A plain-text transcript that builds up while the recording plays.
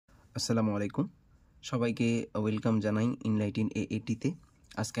আসসালামু আলাইকুম সবাইকে ওয়েলকাম জানাই ইনলাইটেন এএটিতে।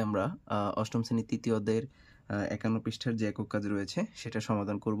 আজকে আমরা অষ্টম শ্রেণীর তৃতীয় অধ্যায়ের 51 পৃষ্ঠার যে একক কাজ রয়েছে সেটা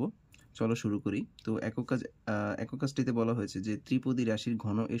সমাধান করব। চলো শুরু করি। তো একক কাজটিতে বলা হয়েছে যে ত্রিপদী রাশির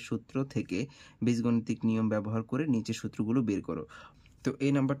ঘন এর সূত্র থেকে বীজগণিতিক নিয়ম ব্যবহার করে নিচের সূত্রগুলো বের করো। তো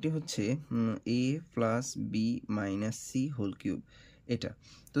এই নাম্বারটি হচ্ছে a plus B minus C whole cube এটা।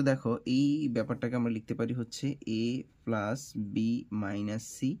 তো দেখো এই ব্যাপারটাকে আমরা লিখতে পারি হচ্ছে a plus B minus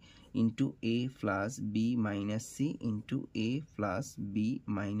C into A plus B minus C into A plus B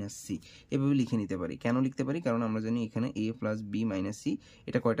minus C, এভাবে লিখে নিতে পারি। কেন লিখতে পারি? কারণ আমরা জানি এখানে a plus B minus C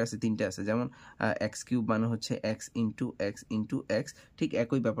এটা কয়টা আছে? তিনটা আছে। যেমন এক্স কিউব মানে হচ্ছে x into x into x, ঠিক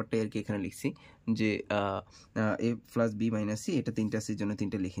একই ব্যাপারটাই আর কি এখানে লিখছি যে এ প্লাস বি মাইনাস সি এটা তিনটা আছে, জন্য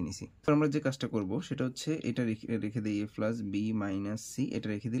তিনটা লিখে নিছি। তো আমরা যে কাজটা করব সেটা হচ্ছে এটা রেখে দিই, এ প্লাস বি মাইনাস সি এটা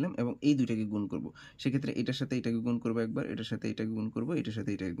রেখে দিলাম এবং এই দুইটাকে গুণ করব। সেক্ষেত্রে এটার সাথে এটাকে গুণ করবো একবার, এটার সাথে এটাকে গুণ করবো, এটার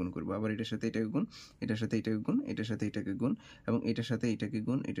সাথে এটাকে গুণ করবো, আবার এটার সাথে এটাকে গুণ, এটার সাথে এটাকে গুণ, এটার সাথে এটাকে গুণ এবং এটার সাথে এটাকে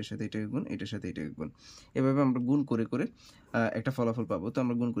গুণ, এটার সাথে এটাকে গুণ, এটার সাথে এটাকে গুণ। এভাবে আমরা গুণ করে করে একটা ফলাফল পাবো। তো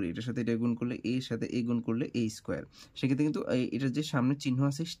আমরা গুণ করি, এটার সাথে এটা গুণ করলে এর সাথে এ গুণ করলে এ স্কোয়ার। সেক্ষেত্রে কিন্তু এটার যে সামনে চিহ্ন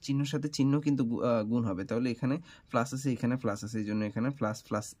আছে চিহ্নের সাথে চিহ্ন কিন্তু গুণ হবে। তাহলে এখানে প্লাস আছে, এখানে প্লাস আছে, এই জন্য এখানে প্লাস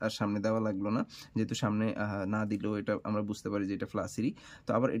প্লাস আর সামনে দেওয়া লাগলো না, যেহেতু সামনে না দিলেও এটা আমরা বুঝতে পারি যে এটা প্লাসেরই। তো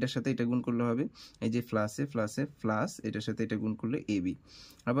আবার এটার সাথে এটা গুণ করলে হবে এই যে প্লাসে প্লাসে প্লাস, এটার সাথে এটা গুণ করলে এ বি।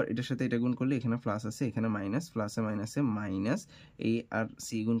 আবার এটার সাথে এটা গুণ করলে এখানে প্লাস আছে, এখানে মাইনাস, প্লাসে মাইনাসে মাইনাস, এ আর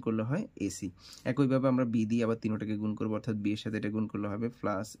সি গুণ করলে হয় এসি। একইভাবে আমরা বি দিয়ে আবার তিনটাকে গুণ করবো, অর্থাৎ বি এর সাথে এটা গুণ করলে হবে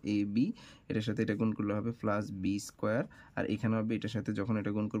প্লাস এ বি, এটার সাথে এটা গুণ করলে হবে প্লাস বি স্কোয়ার, আর এখানে হবে এটার সাথে যখন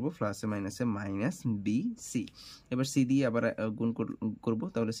এটা গুণ করবো প্লাসে মাইনাসে মাইনাস বি সি। এবার সি দিয়ে আবার গুণ করবো,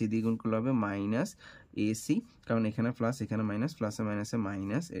 তাহলে সি দিয়ে গুণ করলে হবে মাইনাস এসি, কারণ এখানে প্লাস এখানে মাইনাস, প্লাসে মাইনাসে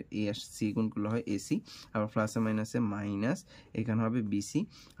মাইনাস, এ আর সি গুণ করলে হয় এসি, আবার প্লাসে মাইনাসে মাইনাস, এখানে হবে বিসি,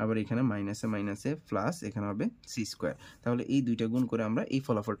 আবার এখানে মাইনাসে মাইনাসে প্লাস, এখানে হবে সি স্কোয়ার। তাহলে এই দুইটা গুণ করে আমরা এই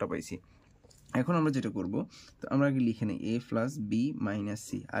ফলাফলটা পাইছি। এখন আমরা যেটা করব, তো আমরা আগে লিখে নিই এ প্লাস বি মাইনাস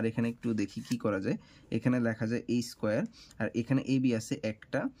সি, আর এখানে একটু দেখি কি করা যায়। এখানে লেখা যায় এ স্কোয়ার, আর এখানে এ বি আছে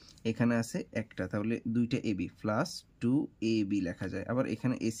একটা, এখানে আছে একটা, তাহলে দুইটা A B plus two A B লেখা যায়। আবার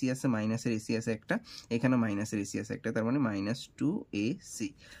এখানে এসি আছে, মাইনাসের এসি আছে একটা, এখানে মাইনাসের এসি আছে একটা, তার মানে মাইনাস টু এ সি।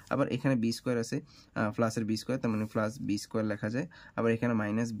 আবার এখানে বি স্কোয়ার আছে, প্লাসের বি স্কোয়ার, তার মানে প্লাস বি স্কোয়ার লেখা যায়। আবার এখানে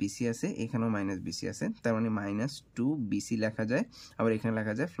মাইনাস বিসি আছে, এখানেও মাইনাস বিসি আছে, তার মানে মাইনাস টু বিসি লেখা যায়। আবার এখানে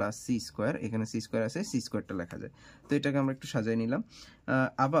লেখা যায় প্লাস সি স্কোয়ার, এখানে সি স্কোয়ার আছে, সি স্কোয়ারটা লেখা যায়। তো এটাকে আমরা একটু সাজাই নিলাম।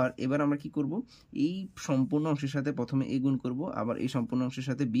 আবার এবার আমরা কি করব, এই সম্পূর্ণ অংশের সাথে প্রথমে এ গুণ করব, আবার এই সম্পূর্ণ অংশের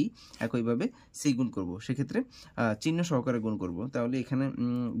সাথে বি একইভাবে সি গুণ করব। সেক্ষেত্রে চিহ্ন সহকারে গুণ করব। তাহলে এখানে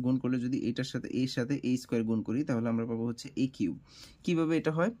গুণ করলে যদি এটার সাথে এর সাথে এ স্কোয়ার গুণ করি, তাহলে আমরা পাবো হচ্ছে এ কিউব। কিভাবে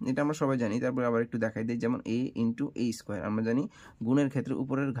এটা হয় এটা আমরা সবাই জানি, তারপর আবার একটু দেখাই দিই। যেমন এ ইন্টু এ স্কোয়ার, আমরা জানি গুণের ক্ষেত্রে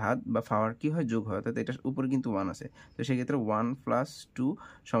উপরের ঘাত বা পাওয়ার কি হয়? যোগ হয়, অর্থাৎ এটার উপরে কিন্তু ওয়ান আছে। তো সেক্ষেত্রে ওয়ান প্লাস টু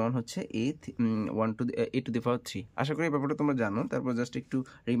সমান হচ্ছে এ one two A to the power three. আশা করি এই ব্যাপারটা তোমরা জানো, তারপর জাস্ট একটু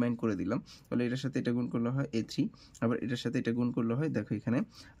রিমাইন্ড করে দিলাম। তাহলে এটার সাথে এটা গুণ করলে হয় এ থ্রি, আবার এটার সাথে এটা গুণ করলে হয়, দেখো এখানে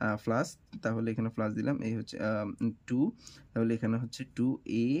প্লাস, তাহলে এখানে প্লাস দিলাম, এই হচ্ছে টু, তাহলে এখানে হচ্ছে টু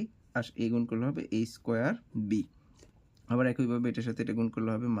এ, আর এ গুণ করলে হবে এ স্কোয়ার বি। আবার একইভাবে এটার সাথে এটা গুণ করলে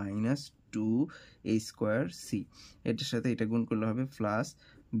হবে মাইনাস টু এ স্কোয়ার সি, এটার সাথে এটা গুণ করলে হবে প্লাস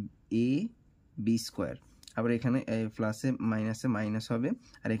এ বি স্কোয়ার। আবার এখানে প্লাসে মাইনাসে মাইনাস হবে,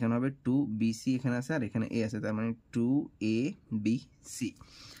 আর এখানে হবে টু বি সি, এখানে আছে আর এখানে এ আছে, তার মানে টু এ বি সি।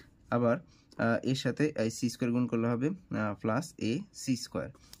 আবার এর সাথে সি স্কোয়ার গুণ করলে হবে প্লাস এ সি স্কোয়ার,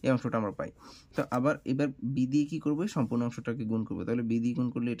 এই অংশটা আমরা পাই। তো আবার এবার বি দিয়ে কী করবো? সম্পূর্ণ অংশটাকে গুণ করবো। তাহলে বি দিয়ে গুণ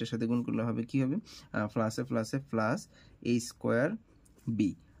করলে এটার সাথে গুণ করলে হবে কি হবে? প্লাসে প্লাসে প্লাস এ স্কোয়ার বি,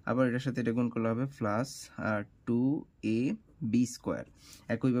 আবার এটার সাথে এটা গুণ করলে হবে plus two A B square.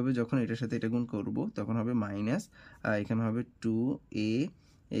 একইভাবে যখন এটার সাথে এটা গুণ করব তখন হবে মাইনাস, এখানে হবে টু এ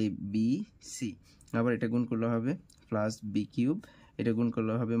বি সি, আবার এটা গুণ করলে হবে প্লাস বি কিউব, এটা গুণ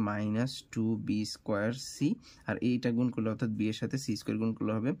করলে হবে minus two B square C, আর এইটা গুণ করলে অর্থাৎ বি এর সাথে সি স্কোয়ার গুণ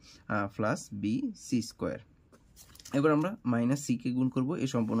করলে হবে প্লাস বি সি স্কোয়ার। এবার আমরা মাইনাস সি কে গুণ করবো এই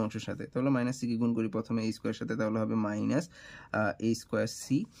সম্পূর্ণ অংশের সাথে। তাহলে মাইনাস সি কে গুণ করি প্রথমে এই স্কোয়ার সাথে, তাহলে হবে মাইনাস এ স্কোয়ার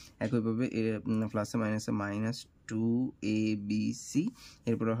সি। একইভাবে প্লাসে মাইনাসে minus two A B C,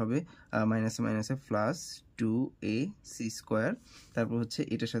 এরপরে হবে মাইনাসে মাইনাসে plus two A C square. তারপর হচ্ছে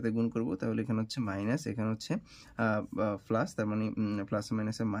এটার সাথে গুণ করব, তাহলে এখানে হচ্ছে মাইনাস, এখানে হচ্ছে প্লাস, তার মানে প্লাসে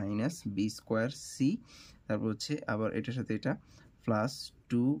মাইনাসে মাইনাস বি স্কোয়ার সি। তারপর হচ্ছে আবার এটার সাথে এটা plus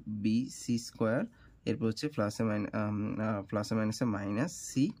two B C square, এরপর হচ্ছে প্লাসে মাইনাসে মাইনাস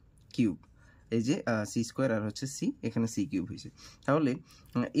সি কিউব। এই যে সি স্কোয়ার আর হচ্ছে সি, এখানে সি কিউব হয়েছে। তাহলে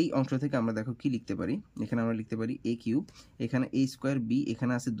এই অংশ থেকে আমরা দেখো কি লিখতে পারি, এখানে আমরা লিখতে পারি এ কিউব, এখানে এ স্কোয়ার বি,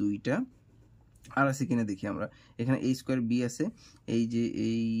 এখানে আছে দুইটা, আর আছে কিনা দেখি আমরা, এখানে এ স্কোয়ার বি আছে, এই যে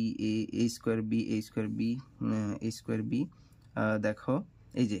এই স্কোয়ার বি, এ স্কোয়ার বি, এ স্কোয়ার বি, দেখো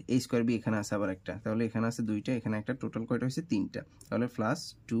এই যে এ স্কোয়ার বি এখানে আছে আবার একটা, তাহলে এখানে আছে দুইটা, এখানে একটা, টোটাল কয়টা হয়েছে 3টা, তাহলে প্লাস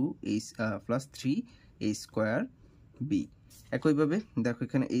 3 এ স্কোয়ার বি। একইভাবে দেখো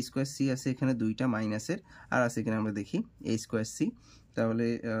এখানে এ স্কোয়ার সি আছে, এখানে দুইটা মাইনাসের, আর আছে কিনা আমরা দেখি এ স্কোয়ার সি, তাহলে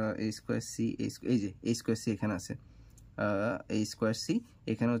এ স্কোয়ার সি, এই যে এ স্কোয়ার সি এখানে আছে, এ স্কোয়ার সি,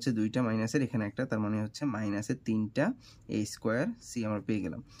 এখানে হচ্ছে দুইটা মাইনাসের, এখানে একটা, তার মানে হচ্ছে মাইনাসের 3টা এ স্কোয়ার সি আমরা পেয়ে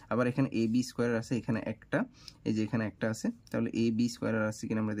গেলাম। আবার এখানে এ বি স্কোয়ার আছে, এখানে একটা, এই যে এখানে একটা আছে, তাহলে এ বি স্কোয়ার আছে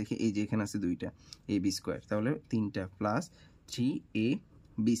কিনা আমরা দেখি, এই যে এখানে আছে দুইটা এ বি স্কোয়ার, তাহলে 3টা প্লাস 3 এ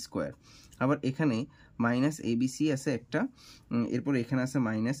বি স্কোয়ার। আবার এখানে মাইনাস এ বি সি আছে একটা, এরপর এখানে আছে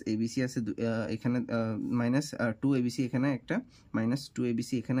মাইনাস এ বি সি আছে, এখানে মাইনাস 2 এ বি সি এখানে একটা, মাইনাস 2 এ বি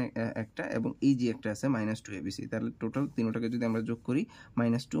সি এখানে একটা, এবং এই যে একটা আছে মাইনাস 2 এ বি সি, তাহলে টোটাল তিনটাকে যদি আমরা যোগ করি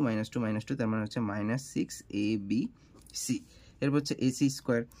মাইনাস 2 মাইনাস 2 মাইনাস 2, তার মানে হচ্ছে মাইনাস 6 এ বি সি। এরপর হচ্ছে এসি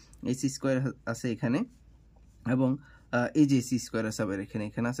স্কোয়ার আছে এখানে, এবং এই যে সি স্কোয়ার আছে আবার এখানে,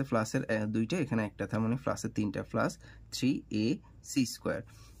 এখানে আছে প্লাসের দুইটা, এখানে একটা, তার মানে প্লাসের 3টা, প্লাস 3 এ সি স্কোয়ার।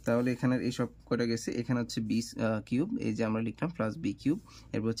 তাহলে এখানে এই সব কয়টা গেছে, এখানে হচ্ছে বি কিউব, এই যে আমরা লিখলাম প্লাস বি কিউব,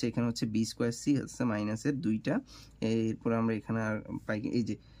 এরপর হচ্ছে এখানে হচ্ছে বি স্কোয়ার সি হচ্ছে মাইনাসের দুইটা, এরপর আমরা এখানে আর পাই, এই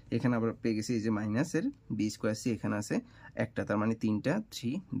যে এখানে আবার পেয়ে গেছি এই যে মাইনাসের বি স্কোয়ার সি, এখানে আছে একটা, তার মানে 3টা,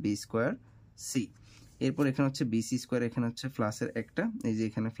 3 বি স্কোয়ার সি। এরপর এখানে হচ্ছে বিসি স্কোয়ার, এখানে হচ্ছে প্লাসের একটা, এই যে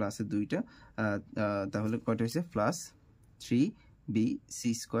এখানে প্লাসের দুইটা, তাহলে কয়টা হয়েছে প্লাস 3 বি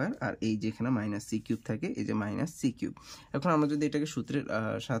সি স্কোয়ার, আর এই যে এখানে মাইনাস সি কিউব থাকে, এই যে মাইনাস সি কিউব। এখন আমরা যদি এটাকে সূত্রের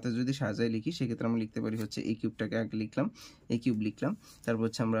সাথে যদি সাজায় লিখি, সেক্ষেত্রে আমরা লিখতে পারি হচ্ছে এ কিউবটাকে আগে লিখলাম, এ কিউব লিখলাম, তারপর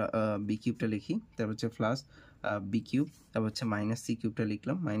হচ্ছে আমরা বি কিউবটা লিখি, তারপর হচ্ছে প্লাস বি কিউব, তারপর হচ্ছে মাইনাস সি কিউবটা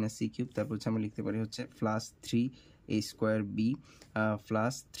লিখলাম, মাইনাস সি কিউব, তারপর হচ্ছে আমরা লিখতে পারি হচ্ছে plus 3 A square B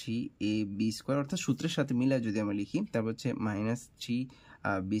plus 3 A B square, অর্থাৎ সূত্রের সাথে মিলায় যদি আমরা লিখি, তারপর হচ্ছে minus 3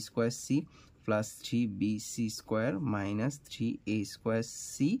 B square C plus 3 B C square minus 3 এ স্কোয়ার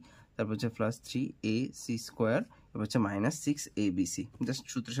সি, তারপর হচ্ছে প্লাস 3 এ সি স্কোয়ার, তারপর হচ্ছে minus 6 A B C. Just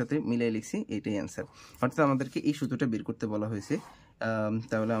সূত্রের সাথে মিলাই লিখছি, এটাই অ্যান্সার। অর্থাৎ আমাদেরকে এই সূত্রটা বের করতে বলা হয়েছে,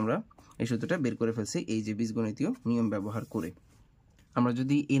 তাহলে আমরা এই সূত্রটা বের করে ফেলছি এই যে বীজগণিতীয় নিয়ম ব্যবহার করে। আমরা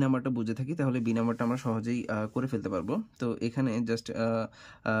যদি এই নাম্বারটা বুঝে থাকি, তাহলে বি নাম্বারটা আমরা সহজেই করে ফেলতে পারবো। তো এখানে জাস্ট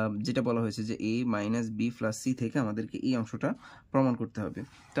যেটা বলা হয়েছে যে এ মাইনাস বি প্লাস সি থেকে আমাদেরকে এই অংশটা প্রমাণ করতে হবে।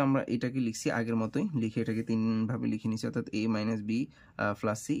 তো আমরা এটাকে লিখছি আগের মতোই, লিখে এটাকে 3ভাবে লিখে নিচ্ছি, অর্থাৎ এ মাইনাস বি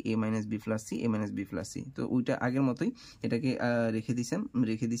প্লাস সি, এ মাইনাস বি প্লাস সি, এ মাইনাস বি প্লাস সি। তো ওইটা আগের মতোই এটাকে রেখে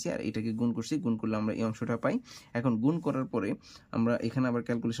দিছি, আর এটাকে গুণ করছি, গুণ করলে আমরা এই অংশটা পাই। এখন গুণ করার পরে আমরা এখানে আবার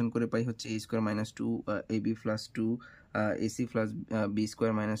ক্যালকুলেশন করে পাই হচ্ছে এ square minus 2 A B plus 2 AC plus B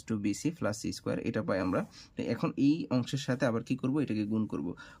square minus 2 BC plus C square, এটা পাই আমরা। এখন এই অংশের সাথে আবার কি করব, এটাকে গুণ করব,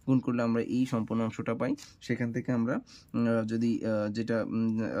 গুণ করলে আমরা এই সম্পূর্ণ অংশটা পাই। সেখান থেকে আমরা যদি যেটা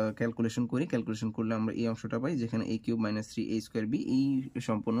ক্যালকুলেশন করলে আমরা এই অংশটা পাই, যেখানে এ কিউব মাইনাস 3 এ স্কোয়ার বি, এই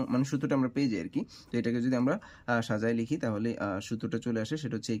সম্পূর্ণ মানে সূত্রটা আমরা পেয়ে যাই আর কি। তো এটাকে যদি আমরা সাজায় লিখি, তাহলে সূত্রটা চলে আসে,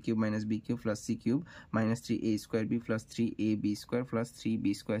 সেটা হচ্ছে এ cube minus B cube plus C cube minus 3 A square B plus 3 A B square plus 3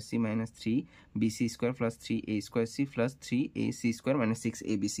 B square C minus 3 B C square plus 3 A square C plus 3 A C square minus 6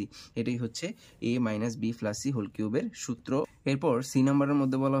 A B C. এটাই হচ্ছে এ minus B plus C whole কিউবের সূত্র। এরপর C নাম্বারের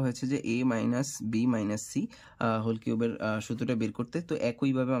মধ্যে বলা হয়েছে যে এ minus B minus C whole কিউবের সূত্রটা বের করতে। তো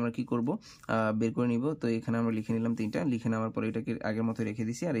একইভাবে আমরা কি করব, বের করে নিব। তো এখানে আমরা লিখে নিলাম 3টা, লিখে নেওয়ার পরে এটাকে আগের মতো রেখে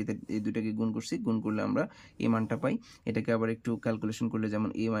দিছি, আর এই দুটাকে গুণ করছি, গুণ করলে আমরা এই মানটা পাই। এটাকে আবার একটু ক্যালকুলেশন করলে, যেমন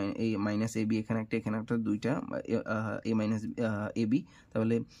এ মাইনাস এ বি এখানে একটা দুইটা এ মাইনাস এ বি,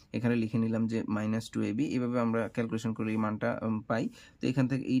 তাহলে এখানে লিখে নিলাম যে মাইনাস 2 এ বি। এভাবে আমরা ক্যালকুলেশন করে এই মানটা পাই। তো এখান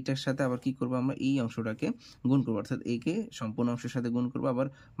থেকে এইটার সাথে আবার কি করব, আমরা এই অংশটাকে গুণ করবো, অর্থাৎ এ কে সম্পূর্ণ অংশের সাথে গুণ করবো, আবার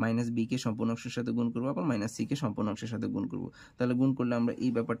মাইনাস বি কে সম্পূর্ণ অংশের সাথে গুণ করবো, আবার মাইনাস সি কে সম্পূর্ণ অংশের সাথে গুণ করবো। তাহলে গুণ করলে আমরা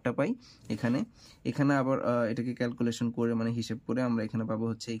এই ব্যাপারটা পাই। এখানে আবার এটাকে ক্যালকুলেশন করে মানে হিসেব করে আমরা এখানে পাবো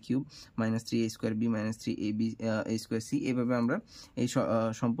হচ্ছে এ cube minus 3 A square B minus 3 A B A square C. এভাবে আমরা এই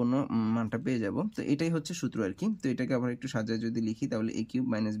সম্পূর্ণ মানটা পেয়ে যাব। তো এটাই হচ্ছে সূত্র আর কি। তো এটাকে আবার একটু সাজায় যদি লিখি, তাহলে এ cube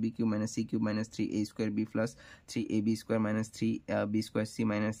minus B cube minus C cube minus 3 A square B plus 3 A B square minus 3 B square C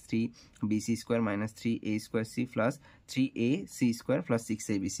minus 3 B C square minus 3 A square C plus 3 A C square plus 6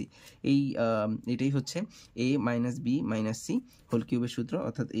 A B C. এটাই হচ্ছে এ minus B minus C whole কিউবের সূত্র,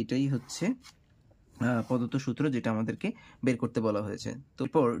 অর্থাৎ এটাই হচ্ছে প্রদত্ত সূত্র যেটা আমাদেরকে বের করতে বলা হয়েছে। তো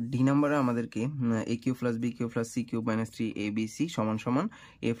এরপর ডি নাম্বারে আমাদেরকে এ cube plus B cube plus C cube minus 3abc সমান সমান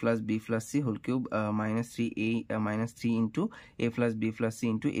এ plus B plus C whole cube minus 3a minus 3 into এ plus B plus C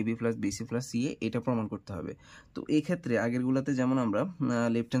into AB plus BC plus CA এটা প্রমাণ করতে হবে। তো এই ক্ষেত্রে আগেরগুলোতে যেমন আমরা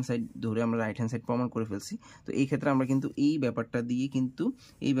লেফট হ্যান্ড সাইড ধরে আমরা রাইট হ্যান্ড সাইড প্রমাণ করে ফেলছি, তো এই ক্ষেত্রে আমরা কিন্তু এই ব্যাপারটা দিয়ে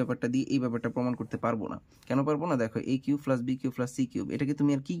এই ব্যাপারটা প্রমাণ করতে পারবো না। কেন পারবো না? দেখো এ cube plus B cube plus C cube এটাকে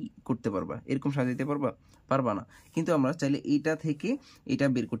তুমি আর কি করতে পারবা? এরকম সাজাইতে পারবা না। কিন্তু আমরা চাইলে এইটা থেকে এটা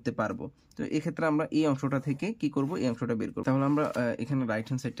বের করতে পারবো। তো এক্ষেত্রে আমরা এই অংশটা থেকে কি করব? এই অংশটা বের করব। তাহলে আমরা এখানে রাইট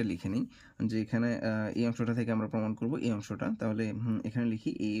হ্যান্ড সাইডটা লিখে নিই, যে এখানে এই অংশটা থেকে আমরা প্রমাণ করব এই অংশটা। তাহলে এখানে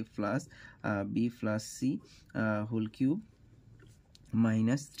লিখি এ plus B plus C whole cube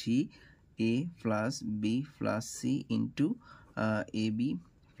minus 3a plus B plus C into A B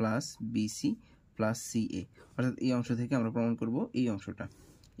plus BC plus CA, অর্থাৎ এই অংশ থেকে আমরা প্রমাণ করব এই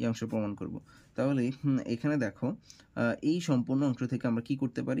অংশ প্রমাণ করব। তাহলে এখানে দেখো এই সম্পূর্ণ অংশ থেকে আমরা কি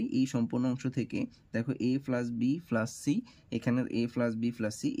করতে পারি? এই সম্পূর্ণ অংশ থেকে দেখো এ প্লাস বি প্লাস সি, এখানের এ প্লাস বি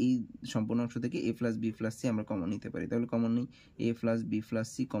প্লাস সি, এই সম্পূর্ণ অংশ থেকে এ প্লাস বি প্লাস সি আমরা কমন নিতে পারি। তাহলে কমন নিই, এ plus B plus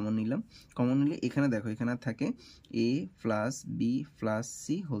C common নিলাম। কমন নিলে এখানে দেখো এখানে থাকে এ plus B plus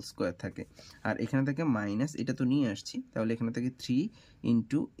C whole square থাকে, আর এখানে থেকে মাইনাস, এটা তো নিয়ে আসছি, তাহলে এখানে থেকে 3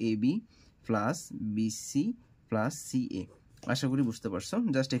 into A B plus BC plus CA. আশা করি বুঝতে পারছো।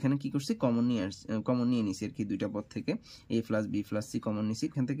 জাস্ট এখানে কি করছি? কমন নিয়ে নিছি আর কি, দুইটা পদ থেকে এ plus B plus C common নিছি।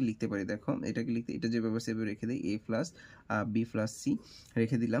 এখান থেকে লিখতে পারি, দেখো এটাকে লিখতে, এটা যেভাবে সেভাবে রেখে দিই, এ প্লাস বি প্লাস সি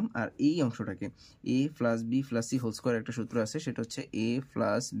রেখে দিলাম। আর এই অংশটাকে এ plus B plus C whole square একটা সূত্র আছে, সেটা হচ্ছে এ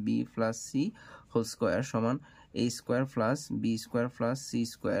plus B plus C whole square সমান এ square plus B square plus C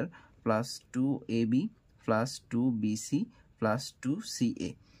square plus 2ab plus 2bc plus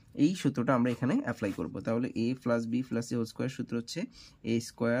 2ca। এই সূত্রটা আমরা এখানে অ্যাপ্লাই করব। তাহলে a plus B plus C whole square সূত্র হচ্ছে a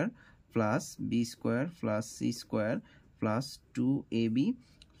square plus B square plus C square plus 2ab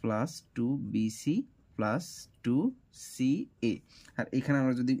plus 2bc plus 2ca। আর এখানে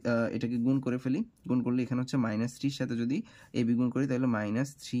আমরা যদি এটাকে গুণ করে ফেলি, গুণ করলে এখানে হচ্ছে মাইনাস 3 সাথে যদি ab গুণ করি তাহলে মাইনাস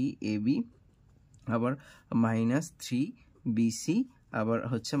 3ab আবার মাইনাস 3bc আবার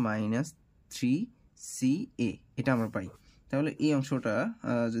হচ্ছে মাইনাস 3ca, এটা আমরা পাই। তাহলে এই অংশটা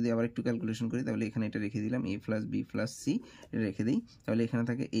যদি আবার একটু ক্যালকুলেশন করি, তাহলে এখানে এটা রেখে দিলাম, এ প্লাস বি প্লাস সি এটা রেখে দিই। তাহলে এখানে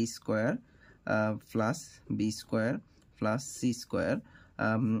থাকে এ square plus B square plus C square,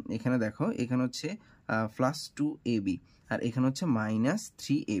 এখানে দেখো এখানে হচ্ছে প্লাস 2ab আর এখানে হচ্ছে মাইনাস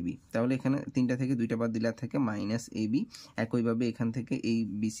 3ab। তাহলে এখানে তিনটা থেকে দুইটা বাদ দিলে থাকে মাইনাস ab। একইভাবে এখান থেকে এই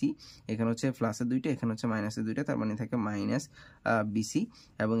বিসি, এখানে হচ্ছে প্লাসের দুইটা, এখানে হচ্ছে মাইনাসের দুইটা, তার মানে থাকে মাইনাস বিসি।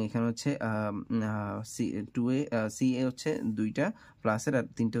 এবং এখানে হচ্ছে সিএ হচ্ছে দুইটা প্লাসের আর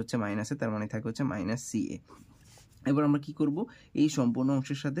তিনটে হচ্ছে মাইনাসের, তার মানে থাকে হচ্ছে মাইনাস সিএ। এবার আমরা কি করব? এই সম্পূর্ণ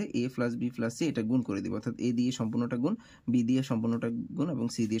অংশের সাথে a plus B plus C এটা গুণ করে দিব, অর্থাৎ a দিয়ে সম্পূর্ণটা গুণ, b দিয়ে সম্পূর্ণটা গুণ এবং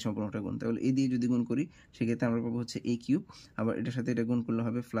c দিয়ে সম্পূর্ণটা গুণ। তাহলে a দিয়ে যদি গুণ করি সেক্ষেত্রে আমরা পাবো হচ্ছে a কিউব, আবার এটার সাথে এটা গুণ করলে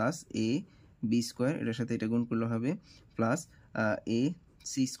হবে প্লাস a বি স্কোয়ার, এটার সাথে এটা গুণ করলে হবে প্লাস a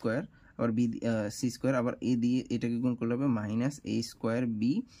সি স্কোয়ার, আবার বি সি স্কোয়ার, আবার a দিয়ে এটাকে গুণ করলে হবে মাইনাস a স্কোয়ার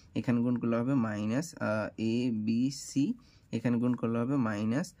বি, এখানে গুণ করলে হবে মাইনাস a বি সি, এখানে গুণ করলে হবে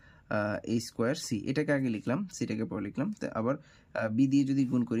মাইনাস এ স্কোয়ার সি। এটাকে আগে লিখলাম, সিটাকে পরে লিখলাম। তো আবার বি দিয়ে যদি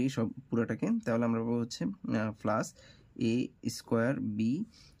গুণ করি সব পুরোটাকে, তাহলে আমরা পাবো হচ্ছে plus A square B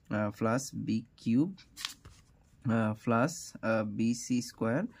plus B cube plus B C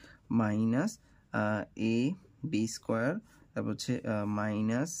square minus A B square, তারপর হচ্ছে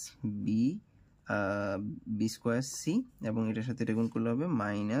minus B B square C, এবং এটার সাথে এটা গুণ করলে হবে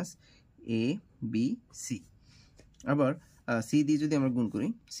মাইনাস এ বি সি। আবার সি দিয়ে যদি আমরা গুণ করি,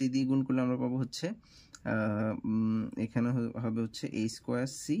 সি দিয়ে গুণ করলে আমরা পাবো হচ্ছে এখানে হবে হচ্ছে এ স্কোয়ার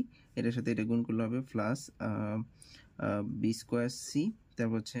সি, এটার সাথে এটা গুণ করলে হবে প্লাস বি স্কোয়ার সি,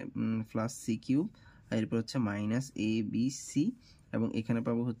 তারপর হচ্ছে প্লাস সি কিউব, এরপর হচ্ছে মাইনাস এ বি সি, এবং এখানে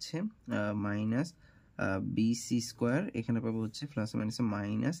পাবো হচ্ছে মাইনাস বি সি স্কোয়ার, এখানে পাবো হচ্ছে plus minus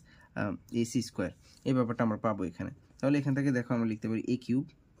minus A C square. এই ব্যাপারটা আমরা পাবো এখানে। তাহলে এখান থেকে দেখো আমরা লিখতে পারি এ কিউব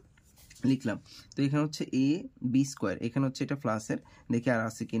লিখলাম। তো এখানে হচ্ছে এ বি স্কোয়ার, এখানে হচ্ছে এটা প্লাসের, দেখি আর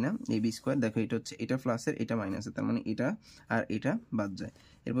আছে কিনা এ বি স্কোয়ার, দেখো এটা হচ্ছে এটা প্লাসের এটা মাইনাসের, তার মানে এটা আর এটা বাদ যায়।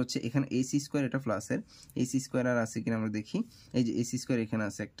 এরপর হচ্ছে এখানে এ সি স্কোয়ার, এটা প্লাসের, এ সি স্কোয়ার আর আছে কিনা আমরা দেখি, এই যে এ সি স্কোয়ার এখানে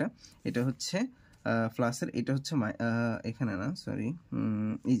আছে একটা, এটা হচ্ছে প্লাসের, এটা হচ্ছে এখানে না সরি,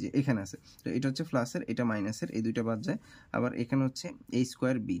 এই যে এখানে আছে, তো এটা হচ্ছে প্লাসের এটা মাইনাসের, এই দুইটা বাদ যায়। আবার এখানে হচ্ছে এ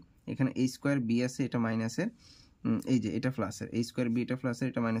স্কোয়ার বি, এখানে এ স্কোয়ার বি আছে, এটা মাইনাসের, এই যে এটা প্লাসের, a স্কোয়ার b এটা প্লাসের,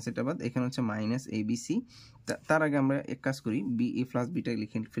 এটা মাইনাস, এটা বাদ, এখানে হচ্ছে মাইনাস abc। তার আগে আমরা এক কাজ করি, b a প্লাস বিটা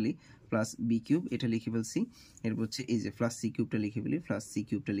লিখে ফেলি, প্লাস বি কিউব এটা লিখে ফেলছি, এরপর হচ্ছে এই যে প্লাস সি কিউবটা লিখে ফেলি, প্লাস সি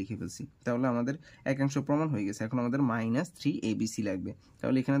কিউবটা লিখে ফেলছি। তাহলে আমাদের একাংশ প্রমাণ হয়ে গেছে। এখন আমাদের মাইনাস 3abc লাগবে।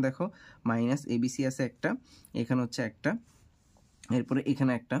 তাহলে এখানে দেখো মাইনাস abc আছে একটা, এখানে হচ্ছে একটা, এরপরে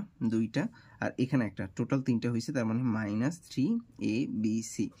এখানে একটা, দুইটা, আর এখানে একটা, টোটাল 3টা হয়েছে, তার মানে মাইনাস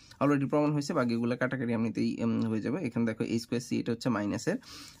 3abc অলরেডি প্রমাণ হয়েছে। বাকিগুলো কাটাকাটি এমনিতেই হয়ে যাবে। এখানে দেখো a স্কোয়ার সি এটা হচ্ছে মাইনাসের,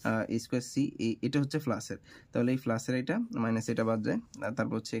 a স্কোয়ার সি এটা হচ্ছে প্লাসের, তাহলে এই প্লাসের এটা মাইনাস এটা বাদ যায়।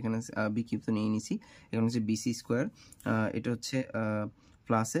 তারপর হচ্ছে এখানে বি কিউব তো নিয়ে নিছি, এখানে হচ্ছে বিসি স্কোয়ার, এটা হচ্ছে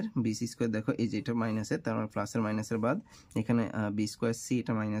প্লাসের, বিসি স্কোয়ার দেখো এই যে এটা মাইনাসের, তার মানে প্লাসের মাইনাসের বাদ, এখানে বি স্কোয়ার সি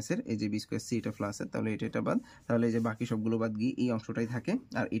এটা মাইনাসের, এই যে বি স্কোয়ার সি এটা প্লাসের, তাহলে এটা বাদ, তাহলে এই যে বাকি সবগুলো বাদ গিয়ে এই অংশটাই থাকে,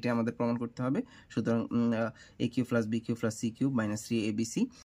 আর এটা আমাদের প্রমাণ করতে হবে। সুতরাং এ Q plus B Q plus C cube minus 3abc,